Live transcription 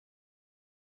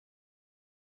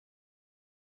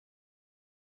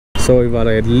So ఇవాళ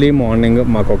early morning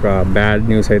మాకు ఒక బ్యాడ్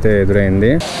న్యూస్ అయితే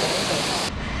ఎదురైంది.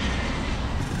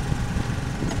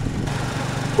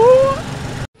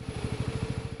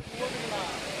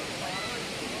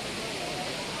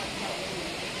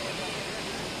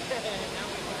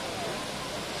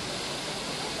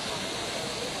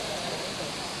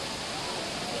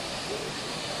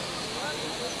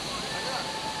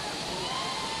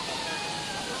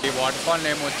 ఈ వాటర్ఫాల్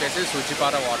నేమ్ వచ్చేసి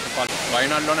సూచిపార వాటర్ఫాల్.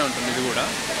 వయనాడ్లోనే ఉంటుంది. ఇది కూడా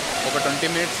ఒక 20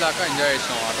 minutes దాకా ఎంజాయ్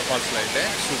చేసినాం వాటర్ఫాల్స్లో. అయితే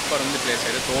సూపర్ ఉంది ప్లేస్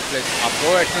అయితే. తో ప్లేస్ ఆ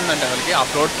ఫ్లో ఎట్లుందంటే అసలుకి ఆ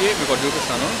ఫ్లోట్కి మీకు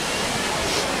చూపిస్తాను.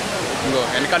 ఇంకో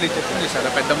వెనకాల చెప్తుంది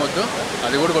చాలా పెద్ద మొద్దు,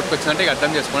 అది కూడా కొట్టుకొచ్చిందంటే ఇక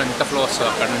అర్థం చేసుకోండి ఎంత ఫ్లో వస్తుంది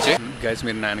అక్కడ నుంచి. గైస్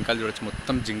మీరు నా వెనకాల చూడొచ్చు,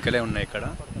 మొత్తం జింకలే ఉన్నాయి ఇక్కడ.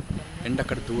 అండ్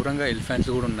అక్కడ దూరంగా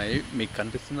ఎలిఫెంట్స్ కూడా ఉన్నాయి. మీకు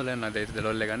కనిపిస్తుందో లేదో నాకైతే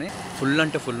తెలియలే కానీ ఫుల్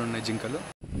అంటే ఫుల్ ఉన్నాయి జింకలు.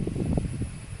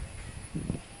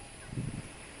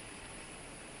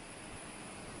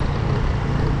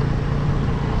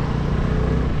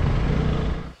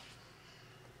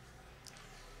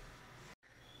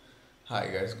 Hi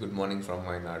guys, good morning from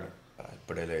Wayanad.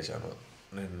 ఇప్పుడే లేచాను.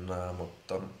 నిన్న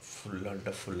మొత్తం ఫుల్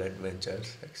అంటే ఫుల్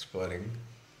అడ్వెంచర్స్, ఎక్స్ప్లోరింగ్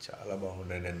చాలా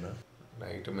బాగుండే. నిన్న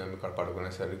నైట్ మేము ఇక్కడ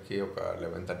పడుకునేసరికి ఒక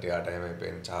 11:30 ఆ టైం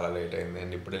అయిపోయింది. చాలా లేట్ అయింది.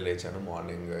 నేను ఇప్పుడే లేచాను.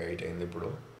 మార్నింగ్ 8 అయింది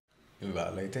ఇప్పుడు.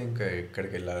 ఇవాళ అయితే ఇంకా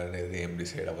ఎక్కడికి వెళ్ళాలనేది ఏం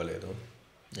డిసైడ్ అవ్వలేదు.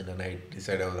 నిన్న నైట్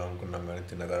డిసైడ్ అవుదాం అనుకున్నాం కానీ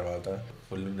తిన్న తర్వాత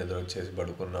ఫుల్ నిద్ర వచ్చేసి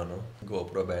పడుకున్నాను.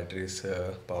 గోప్రో బ్యాటరీస్,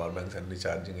 పవర్ బ్యాంక్స్ అన్ని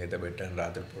ఛార్జింగ్ అయితే పెట్టాను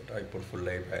రాత్రిపూట. ఇప్పుడు ఫుల్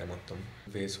అయిపోయాయి మొత్తం.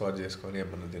 ఫేస్ వాష్ చేసుకొని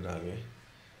ఏమన్నా తినాలి.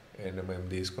 అండ్ మేము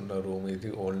తీసుకున్న రూమ్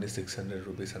ఇది ఓన్లీ 600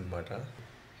 రూపీస్ అనమాట.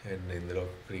 అండ్ ఇందులో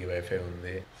ఫ్రీ వైఫై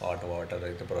ఉంది, హాట్ వాటర్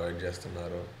అయితే ప్రొవైడ్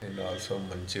చేస్తున్నారు. అండ్ ఆల్సో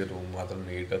మంచి రూమ్ మాత్రం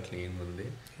నీట్గా క్లీన్ ఉంది.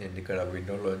 అండ్ ఇక్కడ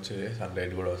విండోలోంచి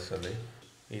సన్లైట్ కూడా వస్తుంది.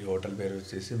 ఈ హోటల్ పేరు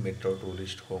వచ్చేసి మెట్రో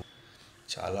టూరిస్ట్ హోమ్.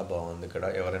 చాలా బాగుంది. ఇక్కడ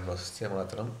ఎవరైనా వస్తే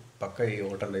మాత్రం పక్క ఈ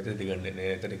హోటల్ అయితే దిగండి.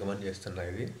 నేనైతే రికమెండ్ చేస్తున్నా.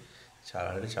 ఇది చాలా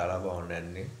అంటే చాలా బాగున్నాయి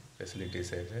అన్ని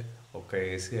ఫెసిలిటీస్ అయితే. ఒక్క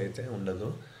ఏసీ అయితే ఉండదు.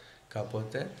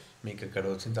 కాకపోతే మీకు ఇక్కడ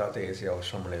వచ్చిన తర్వాత ఏసీ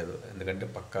అవసరం లేదు, ఎందుకంటే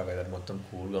పక్కా వెదర్ మొత్తం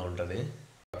కూల్గా ఉంటుంది.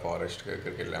 ఫారెస్ట్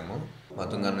దగ్గరికి వెళ్ళాము.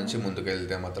 మతుంగాన్ నుంచి ముందుకు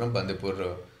వెళ్తే మాత్రం బందిపూర్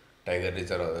టైగర్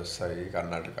రిజర్వ్ వస్తాయి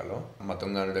కర్ణాటకలో.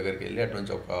 మతుంగాన్ దగ్గరికి వెళ్ళి అటు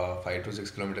నుంచి ఒక 5 to 6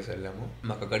 kilometers వెళ్ళాము.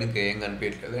 మాకు అక్కడ ఇంకేం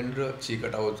కనిపించలేదు. అండ్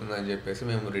చీకటి అవుతుందని చెప్పేసి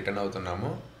మేము రిటర్న్ అవుతున్నాము.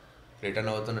 రిటర్న్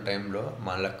అవుతున్న టైంలో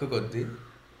మా లక్ కొద్దీ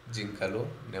జింకలు,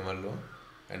 నెమళ్ళు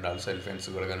అండ్ ఆల్సో ఎలిఫెంట్స్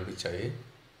కూడా కనిపించాయి.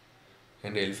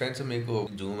 అండ్ ఎలిఫెంట్స్ మీకు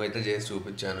జూమ్ అయితే చేసి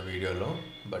చూపించాను వీడియోలో,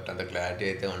 బట్ అంత క్లారిటీ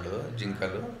అయితే ఉండదు.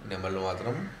 జింకలు, నెమళ్ళు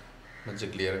మాత్రం మంచి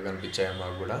క్లియర్గా కనిపించాయి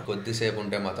మాకు కూడా. కొద్దిసేపు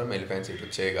ఉంటే మాత్రం ఎలిఫెంట్స్ ఇటు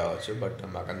వచ్చేవి కావచ్చు, బట్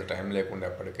మాకు అంత టైం లేకుండా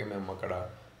అప్పటికే మేము అక్కడ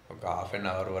ఒక 1/2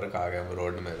 hour వరకు ఆగాము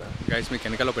రోడ్డు మీద. గైస్ మీకు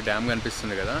వెనకాల ఒక డ్యామ్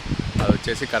కనిపిస్తుంది కదా, అది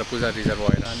వచ్చేసి కరపూజా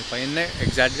రిజర్వాయర్. దాని పైన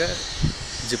ఎగ్జాక్ట్గా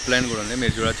జిప్ లైన్ కూడా ఉంది.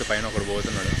 మీరు చూడొచ్చు పైన ఒకడు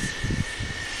పోతున్నాడు.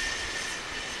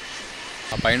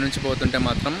 ఆ పైనుంచి పోతుంటే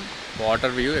మాత్రం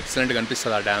వాటర్ వ్యూ ఎక్సలెంట్గా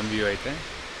కనిపిస్తుంది. ఆ డ్యామ్ వ్యూ అయితే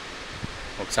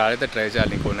ఒకసారి అయితే ట్రై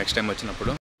చేయాలి ఇంకో నెక్స్ట్ టైం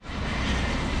వచ్చినప్పుడు.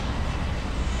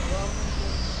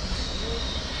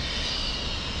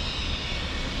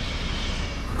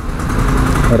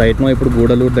 రైట్ నో ఇప్పుడు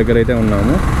గూడలూరు దగ్గర అయితే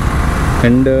ఉన్నాము.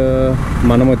 అండ్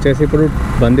మనం వచ్చేసి ఇప్పుడు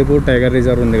బందిపూర్ టైగర్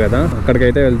రిజర్వ్ ఉంది కదా,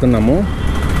 అక్కడికైతే వెళ్తున్నాము.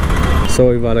 సో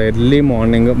ఇవాళ ఎర్లీ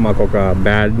మార్నింగ్ మాకు ఒక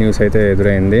బ్యాడ్ న్యూస్ అయితే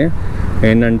ఎదురైంది.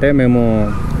 ఏంటంటే మేము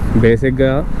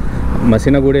బేసిక్గా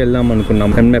మసినగుడి వెళ్దాం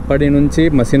అనుకున్నాం. మెప్పడి నుంచి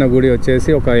మసినగుడి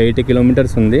వచ్చేసి ఒక 80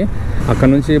 kilometers ఉంది. అక్కడ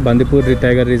నుంచి బందిపూర్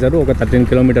టైగర్ రిజర్వ్ ఒక 13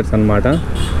 kilometers అనమాట.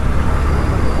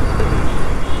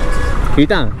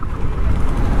 ఇటా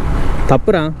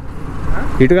తప్పురా,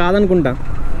 ఇటు కాదనుకుంటా,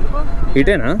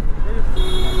 ఇటేనా?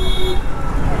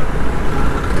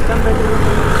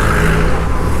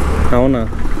 అవునా?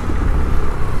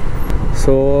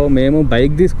 సో మేము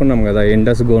బైక్ తీసుకున్నాం కదా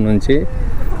ఇండస్ గో నుంచి.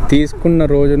 తీసుకున్న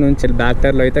రోజు నుంచి బ్యాక్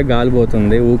టైర్లో అయితే గాలి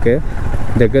పోతుంది ఊకే.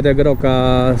 దగ్గర ఒక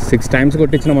 6 times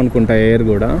కొట్టించినాం అనుకుంటా ఎయిర్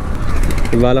కూడా.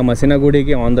 ఇవాళ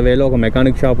మసినగుడికి ఆన్ ద వేలో ఒక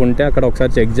మెకానిక్ షాప్ ఉంటే అక్కడ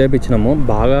ఒకసారి చెక్ చేయించినాము.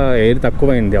 బాగా ఎయిర్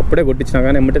తక్కువైంది. అప్పుడే కొట్టించినా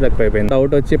కానీ ఎమ్మటే తక్కువైపోయింది.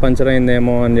 అవుట్ వచ్చి పంచర్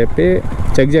అయిందేమో అని చెప్పి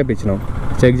చెక్ చేయించినాం.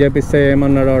 చెక్ చేపిస్తే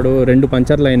ఏమన్నాడు వాడు, 2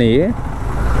 పంచర్లు అయినాయి.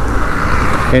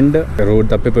 అండ్ రూట్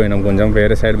తప్పిపోయినాం, కొంచెం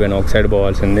వేరే సైడ్ పోయినాం, ఒక సైడ్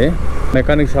పోవాల్సింది.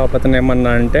 మెకానిక్ షాప్ అతను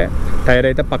ఏమన్నా అంటే టైర్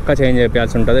అయితే పక్కా చేంజ్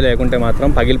చేయాల్సి ఉంటుంది, లేకుంటే మాత్రం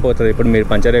పగిలిపోతుంది. ఇప్పుడు మీరు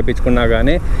పంచర్ వేయించుకున్నా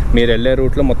కానీ మీరు వెళ్ళే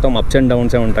రూట్లో మొత్తం అప్స్ అండ్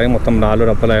డౌన్సే ఉంటాయి, మొత్తం రాళ్ళు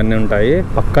రప్పలు అవన్నీ ఉంటాయి,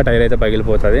 పక్కా టైర్ అయితే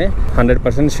పగిలిపోతుంది,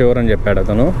 100% ష్యూర్ అని చెప్పాడు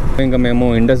అతను. ఇంకా మేము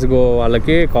ఇండస్ గో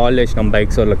వాళ్ళకి కాల్ చేసినాం,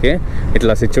 బైక్స్ వాళ్ళకి,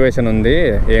 ఇట్లా సిచ్యువేషన్ ఉంది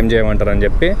ఏం చేయమంటారు అని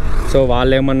చెప్పి. సో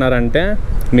వాళ్ళు ఏమన్నారంటే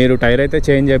మీరు టైర్ అయితే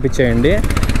చేంజ్ చేయించేయండి,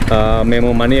 మేము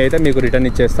మనీ అయితే మీకు రిటర్న్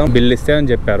ఇచ్చేస్తాం, బిల్ ఇస్తే అని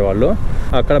చెప్పారు వాళ్ళు.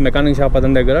 అక్కడ మెకానిక్ షాప్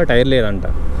అతని దగ్గర టైర్ లేదంట.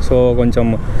 సో సో కొంచెం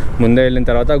ముందే వెళ్ళిన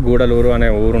తర్వాత గూడలూరు అనే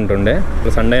ఊరు ఉంటుండే,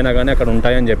 సండే అయినా కానీ అక్కడ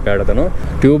ఉంటాయని చెప్పాడు అతను.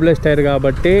 ట్యూబ్లెస్ టైర్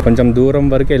కాబట్టి కొంచెం దూరం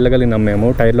వరకు వెళ్ళగలిగినాం మేము,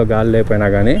 టైర్లో గాలి లేకపోయినా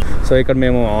కానీ. సో ఇక్కడ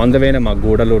మేము ఆన్ ద వేనే మాకు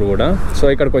గూడలూరు కూడా.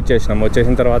 సో ఇక్కడికి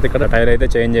వచ్చేసిన తర్వాత ఇక్కడ టైర్ అయితే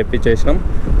చేంజ్ చేయించేసినాం,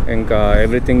 ఇంకా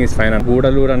ఎవ్రీథింగ్ ఈజ్ ఫైన్.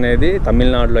 గూడలూరు అనేది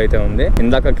తమిళనాడులో అయితే ఉంది.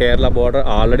 ఇందాక కేరళ బోర్డర్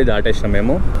ఆల్రెడీ దాటేసినాం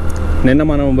మేము. నిన్న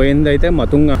మనం పోయింది అయితే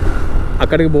మతుంగా.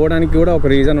 అక్కడికి పోవడానికి కూడా ఒక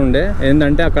రీజన్ ఉండే,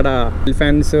 ఏంటంటే అక్కడ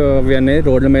ఎలిఫెంట్స్ అవి అనేది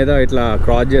రోడ్ల మీద ఇట్లా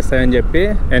క్రాస్ చేస్తాయని చెప్పి,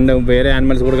 అండ్ వేరే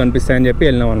యానిమల్స్ కూడా కనిపిస్తాయని చెప్పి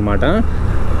వెళ్ళినాం అనమాట.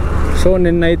 సో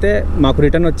నిన్నైతే మాకు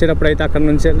రిటర్న్ వచ్చేటప్పుడు అయితే అక్కడ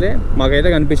నుంచి వెళ్ళి మాకైతే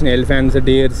కనిపించినాయి ఎలిఫెంట్స్,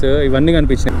 డీర్స్ ఇవన్నీ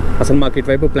కనిపించినాయి. అసలు మాకు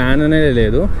ఇటువైపు ప్లాన్ అనేది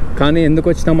లేదు. కానీ ఎందుకు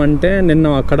వచ్చినామంటే నిన్న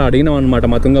అక్కడ అడిగినాం అనమాట,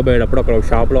 మతుంగా పోయేటప్పుడు అక్కడ ఒక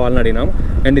షాప్లో వాళ్ళని అడిగినాం.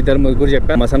 అండ్ 2-3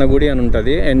 చెప్పారు మసనగుడి అని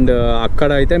ఉంటుంది, అండ్ అక్కడ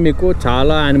అయితే మీకు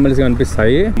చాలా యానిమల్స్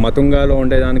కనిపిస్తాయి, మతుంగాలో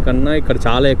ఉండేదానికన్నా ఇక్కడ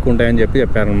చాలా ఎక్కువ ఉంటాయని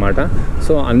చెప్పారనమాట.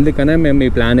 సో అందుకనే మేము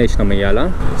ఈ ప్లాన్ వేసినాం ఇవాళ.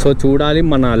 సో చూడాలి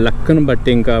మన లక్ను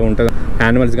బట్టి ఇంకా ఉంటుంది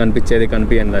యానిమల్స్ కనిపించేది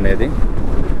కనిపించింది అనేది.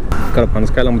 ఇక్కడ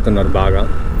పనసకాయలు అమ్ముతున్నారు బాగా.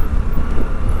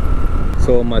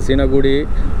 సో మసీనగుడి,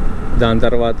 దాని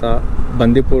తర్వాత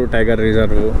బందిపూర్ టైగర్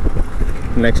రిజర్వ్,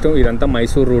 నెక్స్ట్ ఇదంతా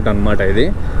మైసూర్ రూట్ అనమాట ఇది.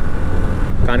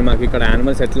 కానీ మాకు ఇక్కడ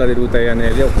యానిమల్స్ ఎట్లా తిరుగుతాయి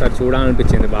అనేది ఒకసారి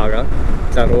చూడాలనిపించింది బాగా.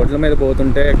 ఇట్లా రోడ్ల మీద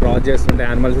పోతుంటే క్రాస్ చేస్తుంటే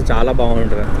యానిమల్స్ చాలా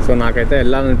బాగుంటుంది. సో నాకైతే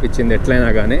వెళ్ళాలనిపించింది ఎట్లయినా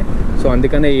కానీ. సో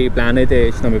అందుకనే ఈ ప్లాన్ అయితే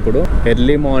వేసినాం. ఇప్పుడు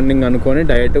ఎర్లీ మార్నింగ్ అనుకొని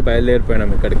డైరెక్ట్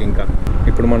బయలుదేరిపోయినాం ఇక్కడికి. ఇంకా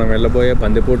ఇప్పుడు మనం వెళ్ళబోయే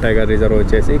బందిపూర్ టైగర్ రిజర్వ్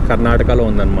వచ్చేసి కర్ణాటకలో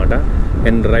ఉందన్నమాట.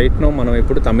 అండ్ రైట్నో మనం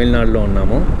ఇప్పుడు తమిళనాడులో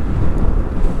ఉన్నాము.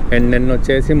 అండ్ నిన్న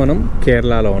వచ్చేసి మనం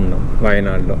కేరళలో ఉన్నాం,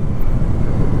 వయనాడ్లో.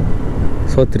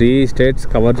 సో 3 స్టేట్స్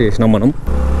కవర్ చేసినాం మనం.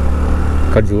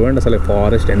 ఇక్కడ చూడండి అసలు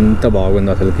ఫారెస్ట్ ఎంత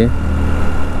బాగుంది, అసలుకి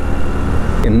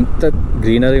ఎంత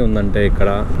గ్రీనరీ ఉందంటే. ఇక్కడ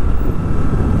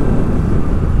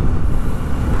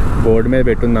బోర్డు మీద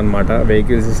పెట్టుందన్నమాట,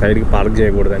 వెహికల్స్ సైడ్కి పార్క్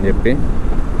చేయకూడదని చెప్పి.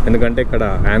 ఎందుకంటే ఇక్కడ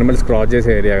యానిమల్స్ క్రాస్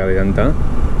చేసే ఏరియా కదా ఇదంతా.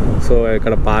 సో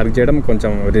ఇక్కడ పార్క్ చేయడం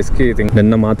కొంచెం రిస్కీ థింగ్.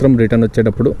 నిన్న మాత్రం రిటర్న్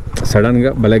వచ్చేటప్పుడు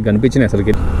సడన్గా భలే కనిపించినాయి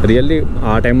అసలుకి. రియల్లీ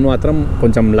ఆ టైం మాత్రం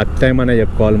కొంచెం లక్ టైం అనే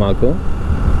చెప్పుకోవాలి మాకు.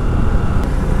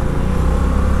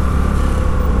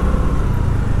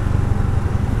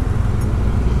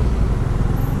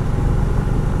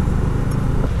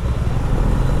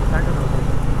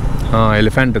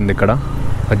 ఎలిఫెంట్ ఉంది ఇక్కడ.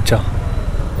 అచ్చా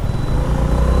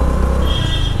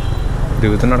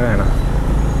దిగుతున్నాడు ఆయన.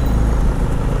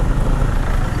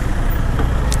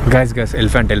 గైస్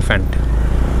ఎలిఫెంట్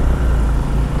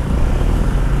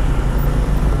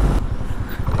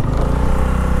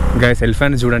గైస్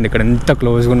ఎలిఫెంట్ చూడండి ఇక్కడ ఎంత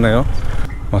క్లోజ్గా ఉన్నాయో,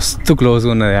 మస్తు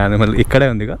క్లోజ్గా ఉన్నది యానిమల్. ఇక్కడే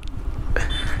ఉందిగా,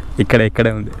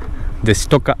 ఇక్కడే ఉంది.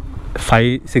 జస్ట్ ఒక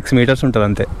 5-6 మీటర్స్ ఉంటుంది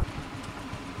అంతే.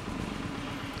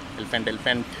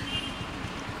 Elephant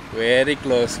very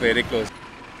close.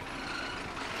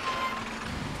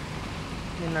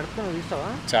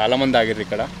 చాలా మంది ఆగిర్రు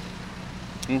ఇక్కడ.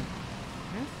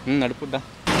 నడుపుద్దా,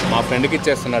 మా ఫ్రెండ్కి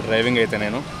ఇచ్చేస్తున్నా డ్రైవింగ్ అయితే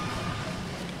నేను.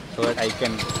 So that I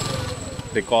can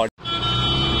record.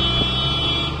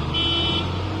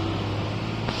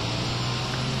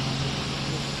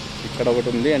 ఇక్కడ ఒకటి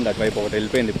ఉంది అండ్ అటువైపు ఒకటి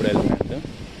వెళ్ళిపోయింది ఇప్పుడు ఎలిఫెంట్.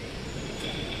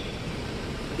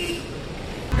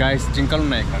 గైస్ జింకలు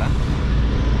ఉన్నాయి ఇక్కడ.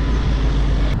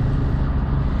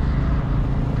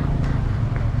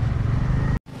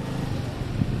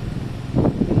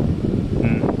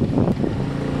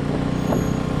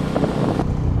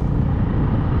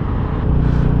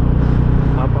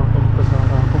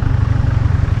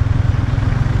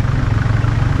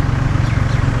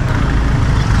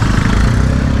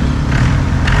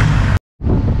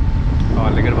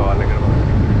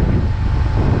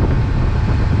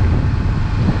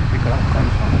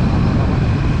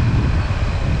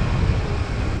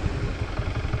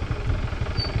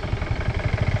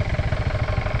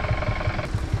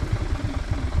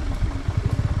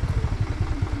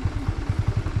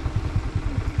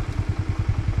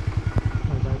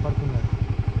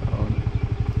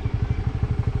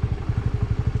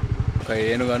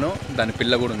 ఏనుగాను దాని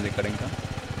పిల్ల కూడా ఉంది ఇక్కడ. ఇంకా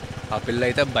ఆ పిల్ల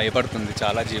అయితే భయపడుతుంది.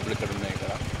 చాలా జీపులు ఇక్కడ ఉన్నాయి.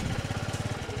 ఇక్కడ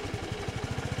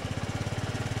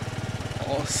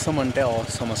ఆసమ్ అంటే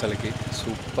ఆసమ్, అసలుకి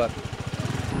సూపర్.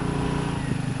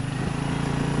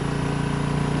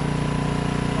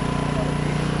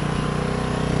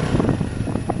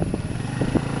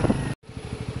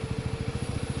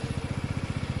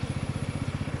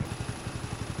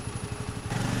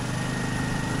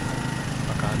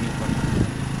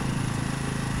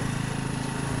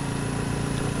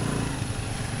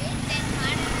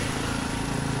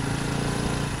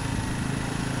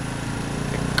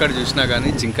 ఎక్కడ చూసినా కానీ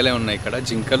జింకలే ఉన్నాయి ఇక్కడ.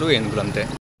 జింకలు, ఏనుగులు అంతే.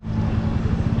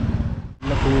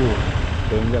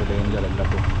 Danger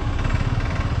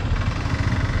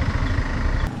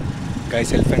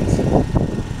guys elephants.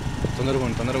 తొందరగా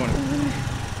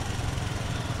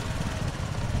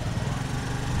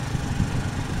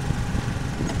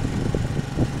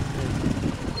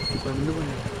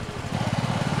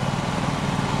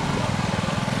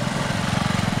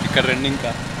ఇక్కడ రండి.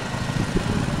 ఇంకా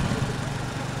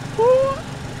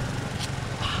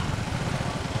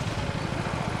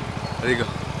అదిగో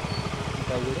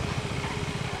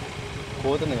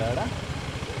పోతుంది కదా.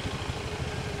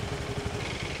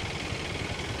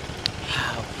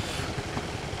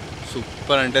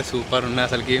 సూపర్ అంటే సూపర్ ఉన్నాయి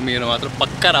అసలుకి. మీరు మాత్రం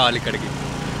పక్కా రావాలి ఇక్కడికి.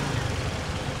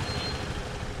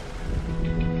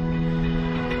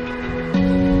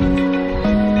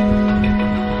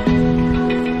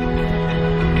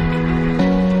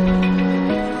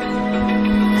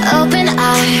 Open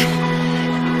eye,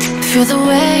 feel the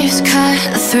waves cut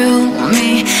through me,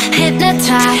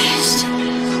 hypnotized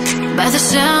by the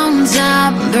sounds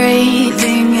I'm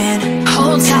breathing in.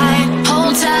 Hold tight,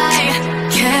 hold tight.